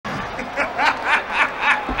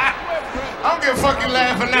don't give a fuck you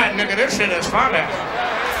laugh or not, nigga. This shit is funny.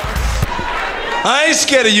 I ain't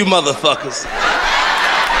scared of you motherfuckers.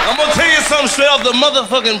 I'm gonna tell you something straight off the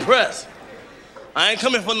motherfucking press. I ain't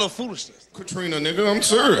coming for no foolishness. Katrina, nigga, I'm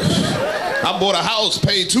serious. I bought a house,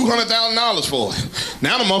 paid $200,000 for it.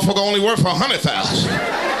 Now the motherfucker only worth $100,000.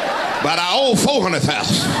 But I owe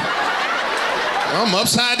 $400,000. I'm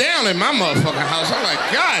upside down in my motherfucking house. I'm like,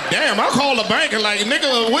 God damn, I called the bank and like,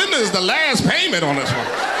 nigga, when is the last payment on this one?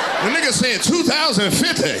 The nigga said 2050.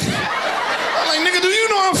 I'm like, nigga, do you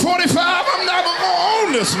know I'm 45? I'm never gonna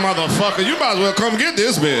own this motherfucker. You might as well come get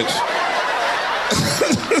this bitch.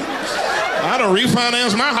 I done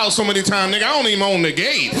refinanced my house so many times, nigga, I don't even own the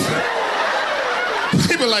gate.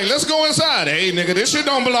 People like, let's go inside. Hey, nigga, this shit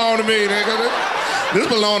don't belong to me, nigga. This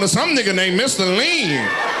belong to some nigga named Mr. Lean.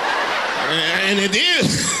 And it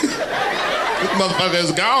is. This motherfucker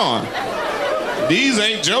is gone. These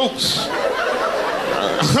ain't jokes.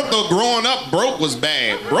 I thought growing up broke was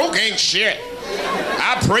bad. Broke ain't shit.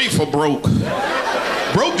 I pray for broke.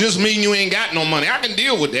 Broke just mean you ain't got no money. I can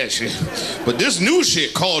deal with that shit. But this new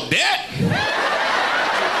shit called debt,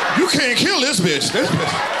 you can't kill this bitch.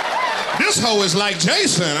 This hoe is like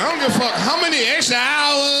Jason. I don't give a fuck how many extra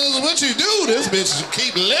hours, what you do, this bitch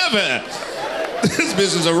keep living. This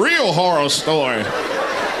bitch is a real horror story.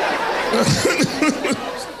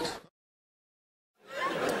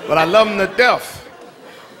 But I love him to death.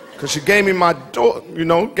 Because she gave me my daughter, you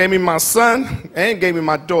know, gave me my son and gave me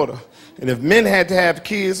my daughter. And if men had to have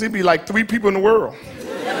kids, it'd be like 3 people in the world.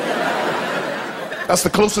 That's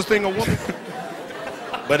the closest thing a woman.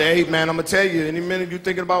 But hey, man, I'm gonna tell you, any minute you're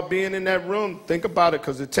thinking about being in that room, think about it,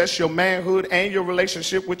 because it tests your manhood and your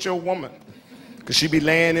relationship with your woman. Because she be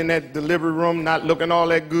laying in that delivery room, not looking all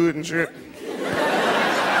that good and shit.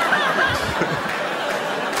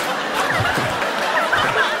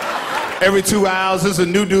 Every 2 hours, there's a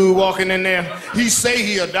new dude walking in there. He say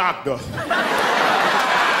he a doctor.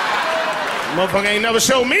 Motherfucker ain't never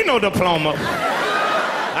showed me no diploma.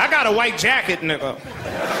 I got a white jacket, nigga.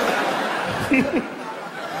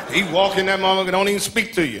 He walk in that motherfucker, don't even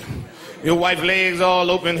speak to you. Your wife's legs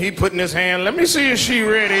all open, he putting his hand, let me see if she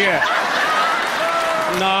ready yet.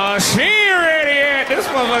 No, she ain't ready yet. This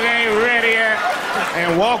motherfucker ain't ready yet.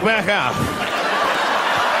 And walk back out.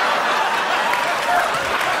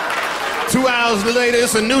 2 hours later,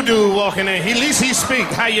 it's a new dude walking in. At least he speak.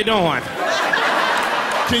 How you doing?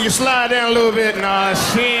 Can you slide down a little bit? Nah,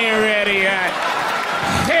 she ain't ready yet.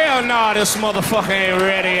 Hell nah, this motherfucker ain't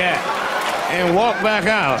ready yet. And walk back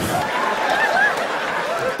out.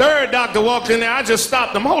 Third doctor walked in there. I just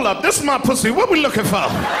stopped him. Hold up, this is my pussy. What we looking for?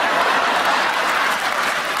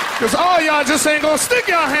 Because all y'all just ain't gonna stick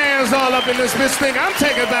your hands all up in this bitch thing. I'm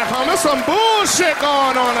taking it back home. There's some bullshit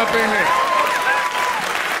going on up in here.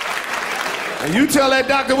 And you tell that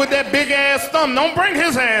doctor with that big ass thumb, don't bring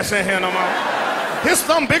his ass in here no more. His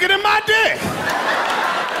thumb bigger than my dick.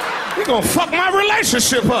 He gonna fuck my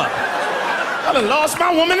relationship up. I done lost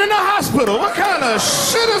my woman in the hospital. What kind of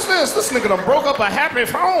shit is this? This nigga done broke up a happy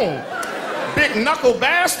home. Big knuckle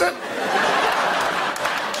bastard.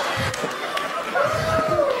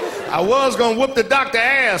 I was gonna whoop the doctor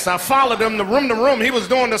ass. I followed him from room. He was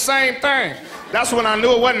doing the same thing. That's when I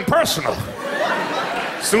knew it wasn't personal.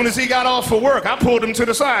 As soon as he got off for work, I pulled him to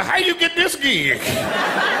the side. How you get this gig?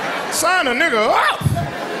 Sign a nigga up.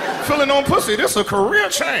 Filling on pussy, this a career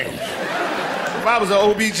change. If I was an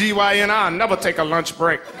OBGYN, I'd never take a lunch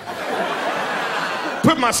break.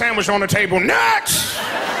 Put my sandwich on the table, next!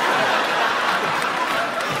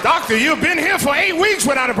 Doctor, you've been here for 8 weeks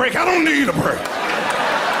without a break. I don't need a break.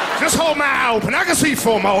 Just hold my eye open. I can see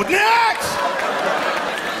 4 more. Next!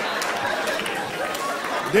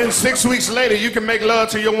 Then 6 weeks later, you can make love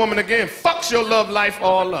to your woman again. Fucks your love life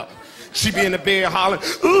all up. She be in the bed hollering,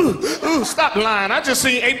 ooh, ooh, stop lying. I just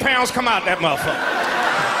seen 8 pounds come out that motherfucker.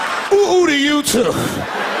 Ooh, ooh to you too.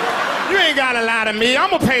 You ain't gotta lie to me.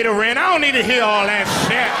 I'ma pay the rent. I don't need to hear all that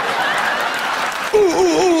shit. Ooh,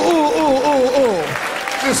 ooh, ooh, ooh, ooh, ooh.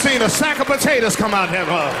 Just seen a sack of potatoes come out that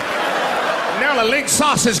motherfucker. Now the link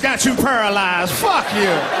sausage got you paralyzed. Fuck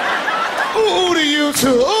you. Ooh, ooh to you too.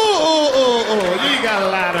 Ooh, ooh, ooh, ooh. You ain't gotta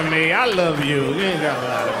lie to me. I love you. You ain't gotta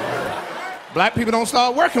lie to me. Black people don't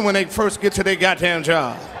start working when they first get to their goddamn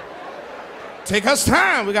job. Take us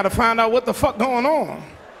time. We gotta find out what the fuck going on.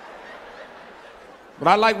 But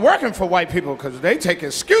I like working for white people because they take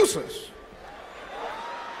excuses.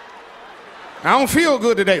 I don't feel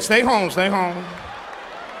good today. Stay home, stay home.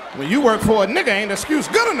 When you work for a nigga, ain't an excuse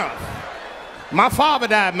good enough. My father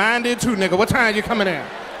died, mine did too, nigga. What time you coming in?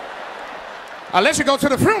 I'll let you go to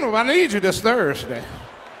the funeral. I need you this Thursday.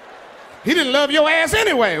 He didn't love your ass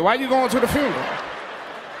anyway. Why you going to the funeral?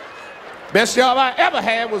 Best job I ever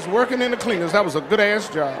had was working in the cleaners. That was a good-ass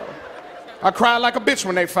job. I cried like a bitch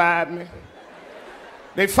when they fired me.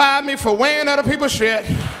 They fired me for wearing other people's shit.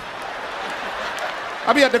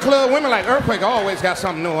 I be at the club, women like Earthquake always got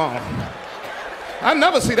something new on. I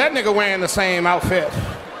never see that nigga wearing the same outfit.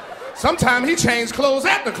 Sometimes he changed clothes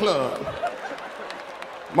at the club.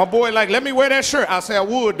 My boy like, let me wear that shirt. I say I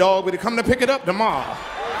would, dog, but he come to pick it up tomorrow.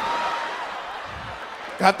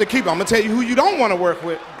 Got to keep it. I'm gonna tell you who you don't want to work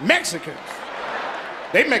with. Mexicans.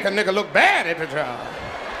 They make a nigga look bad at the job.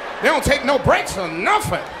 They don't take no breaks or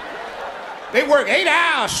nothing. They work 8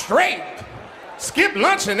 hours straight. Skip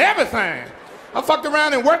lunch and everything. I fucked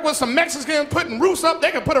around and worked with some Mexicans putting roofs up.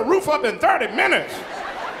 They could put a roof up in 30 minutes.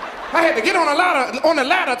 I had to get on the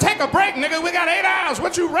ladder, take a break, nigga. We got 8 hours.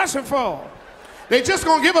 What you rushing for? They just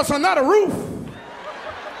gonna give us another roof.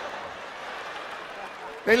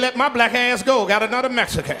 They let my black ass go, got another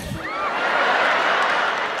Mexican.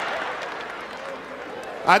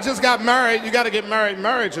 I just got married. You gotta get married.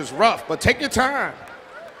 Marriage is rough, but take your time.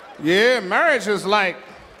 Yeah, marriage is like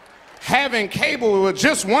having cable with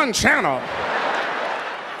just one channel.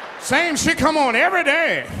 Same shit come on every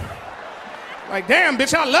day. Like, damn,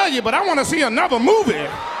 bitch, I love you, but I wanna see another movie.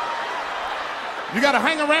 You gotta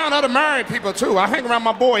hang around other married people too. I hang around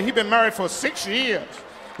my boy, he been married for 6 years.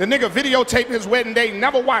 The nigga videotaped his wedding day,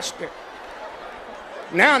 never watched it.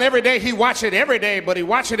 Now every day he watch it every day, but he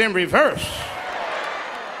watch it in reverse.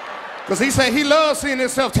 Cause he said he loves seeing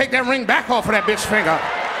himself take that ring back off of that bitch finger.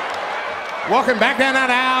 Walking back down that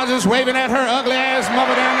aisle, just waving at her ugly ass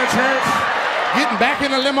mother down the church. Getting back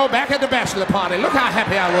in the limo, back at the bachelor party. Look how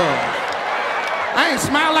happy I was. I ain't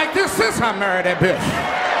smiled like this since I married that bitch.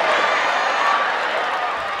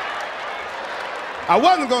 I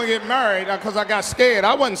wasn't gonna get married because I got scared.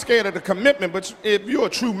 I wasn't scared of the commitment, but if you're a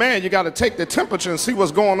true man, you gotta take the temperature and see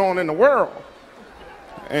what's going on in the world.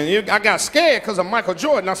 And I got scared because of Michael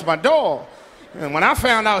Jordan, that's my dog. And when I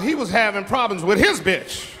found out he was having problems with his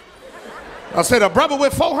bitch, I said, a brother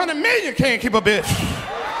with 400 million can't keep a bitch.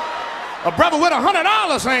 A brother with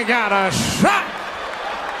 $100 ain't got a shot.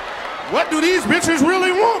 What do these bitches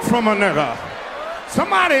really want from a nigga?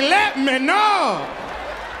 Somebody let me know.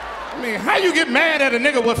 I mean, how you get mad at a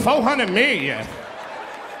nigga with 400 million?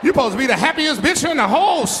 You supposed to be the happiest bitch in the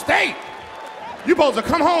whole state. You supposed to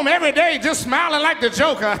come home every day just smiling like the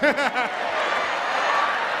Joker.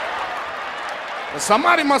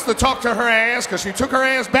 Somebody must have talked to her ass because she took her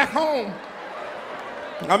ass back home.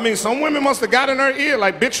 I mean, some women must have got in her ear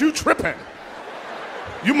like, bitch, you tripping.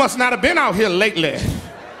 You must not have been out here lately.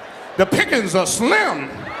 The pickings are slim.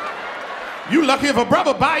 You lucky if a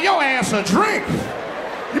brother buy your ass a drink.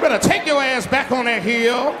 You better take your ass back on that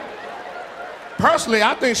hill. Personally,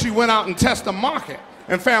 I think she went out and tested the market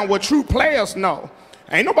and found what true players know.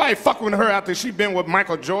 Ain't nobody fucking with her after she been with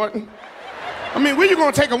Michael Jordan. I mean, where you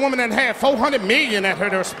gonna take a woman that had 400 million at her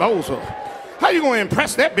disposal? How you gonna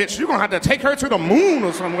impress that bitch? You gonna have to take her to the moon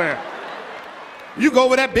or somewhere. You go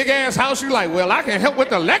with that big ass house, you like, well, I can help with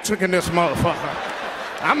the electric in this motherfucker.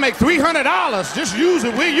 I make $300, just use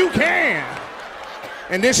it where you can.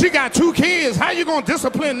 And then she got 2 kids, how you gonna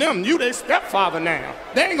discipline them? You their stepfather now.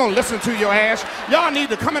 They ain't gonna listen to your ass. Y'all need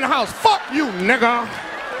to come in the house. Fuck you, nigga.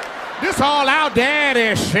 This all our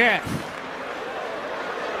daddy shit.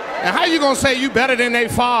 And how you gonna say you better than they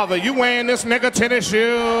father? You wearing this nigga tennis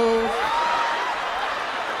shoes?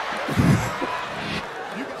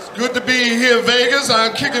 It's good to be here in Vegas.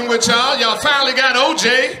 I'm kicking with y'all. Y'all finally got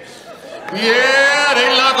OJ. Yeah, they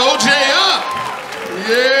locked OJ up.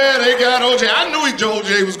 Yeah, they got OJ. I knew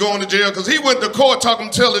OJ was going to jail because he went to court tell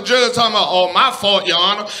the judge talking about, oh, my fault, Your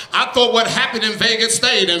Honor. I thought what happened in Vegas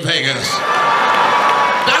stayed in Vegas.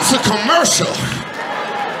 That's a commercial.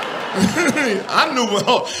 I knew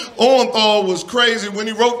Orenthal was crazy when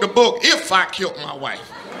he wrote the book, If I Killed My Wife.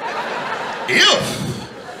 If.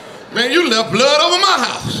 Man, you left blood over my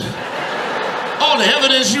house. All the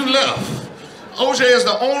evidence you left. OJ is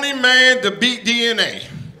the only man to beat DNA.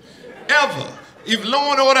 Ever. If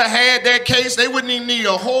Law and Order had that case, they wouldn't even need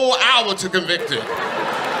a whole hour to convict him.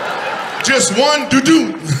 Just one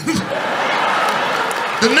doo-doo.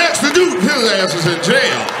 The next doo-doo, his ass is in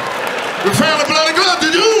jail. We found a bloody glove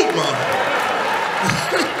doo-doo, man.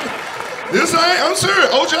 I'm serious.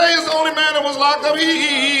 OJ is the only man that was locked up.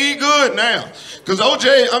 He good now. Because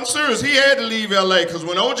OJ, I'm serious, he had to leave LA. Because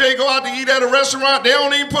when OJ go out to eat at a restaurant, they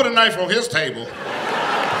don't even put a knife on his table.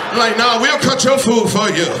 Like, nah, we'll cut your food for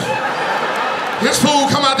you. His food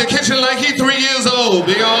come out the kitchen like he 3 years old.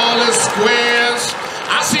 Big all his squares.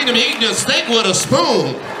 I seen him eating a steak with a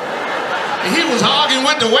spoon. And he was arguing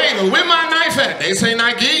with the waiter. Where my knife at? They say,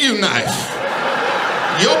 not give you knife.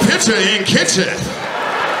 Your picture in kitchen.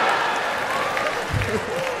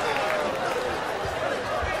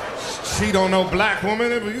 cheat on no black woman,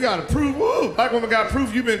 but you gotta prove, woo, black woman got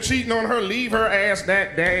proof you been cheating on her, leave her ass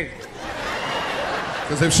that day.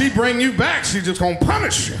 Because if she bring you back, she just gonna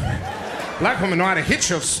punish you. Black women know how to hit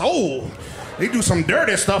your soul. They do some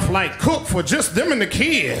dirty stuff like cook for just them and the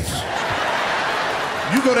kids.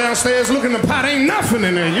 You go downstairs, look in the pot, ain't nothing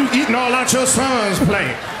in there. You eating all out your son's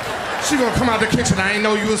plate. She gonna come out the kitchen, I ain't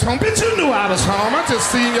know you was home. Bitch, you knew I was home. I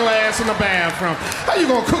just seen your ass in the bathroom. How you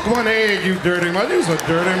gonna cook one egg, you dirty mother? You's a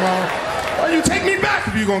dirty mother. Why you take me back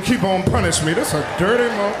if you gonna keep on punishing me? This a dirty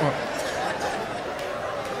mother.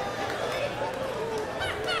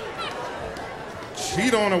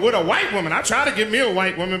 Cheat on her with a white woman. I try to get me a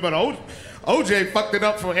white woman, but OJ fucked it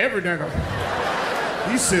up for every nigga.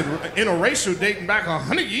 He said interracial dating back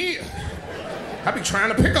 100 years. I be trying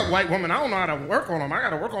to pick up white women. I don't know how to work on them. I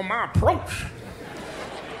gotta work on my approach.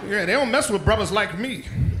 Yeah, they don't mess with brothers like me.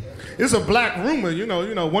 It's a black rumor, you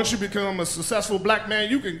know, once you become a successful black man,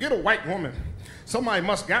 you can get a white woman. Somebody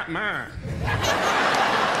must got mine.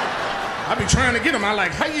 I be trying to get them. I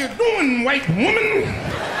like, how you doing, white woman?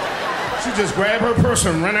 She just grabbed her purse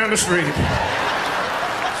and ran down the street.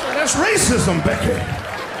 So that's racism, Becky.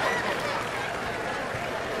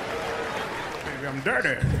 Baby, I'm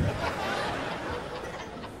dirty.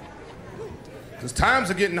 Because times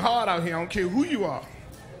are getting hard out here. I don't care who you are.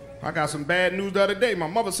 I got some bad news the other day. My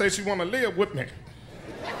mother said she want to live with me.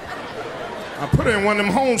 I put her in one of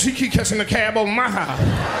them homes. She keep catching the cab over my house.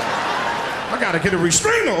 I got to get a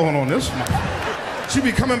restrainer on this one. She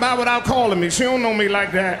be coming by without calling me. She don't know me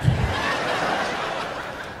like that.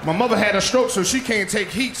 My mother had a stroke, so she can't take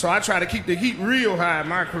heat, so I try to keep the heat real high in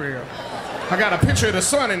my career. I got a picture of the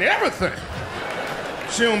sun and everything.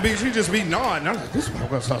 She just be nodding. I'm like, this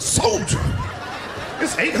mother's a soldier.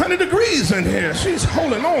 It's 800 degrees in here. She's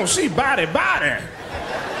holding on. She body. I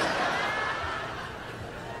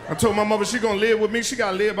told my mother she gonna live with me. She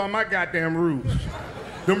gotta live by my goddamn rules.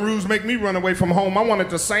 Them rules make me run away from home. I wanted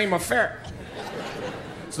the same effect.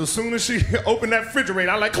 So as soon as she opened that refrigerator,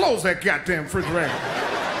 I like, close that goddamn refrigerator.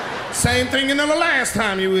 Same thing in the last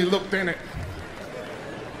time you looked in it.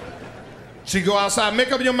 She go outside,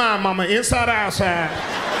 make up your mind, mama, inside or outside.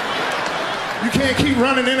 You can't keep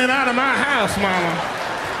running in and out of my house, mama.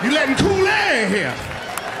 You letting cool air in here.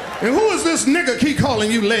 And who is this nigga keep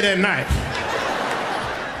calling you late at night?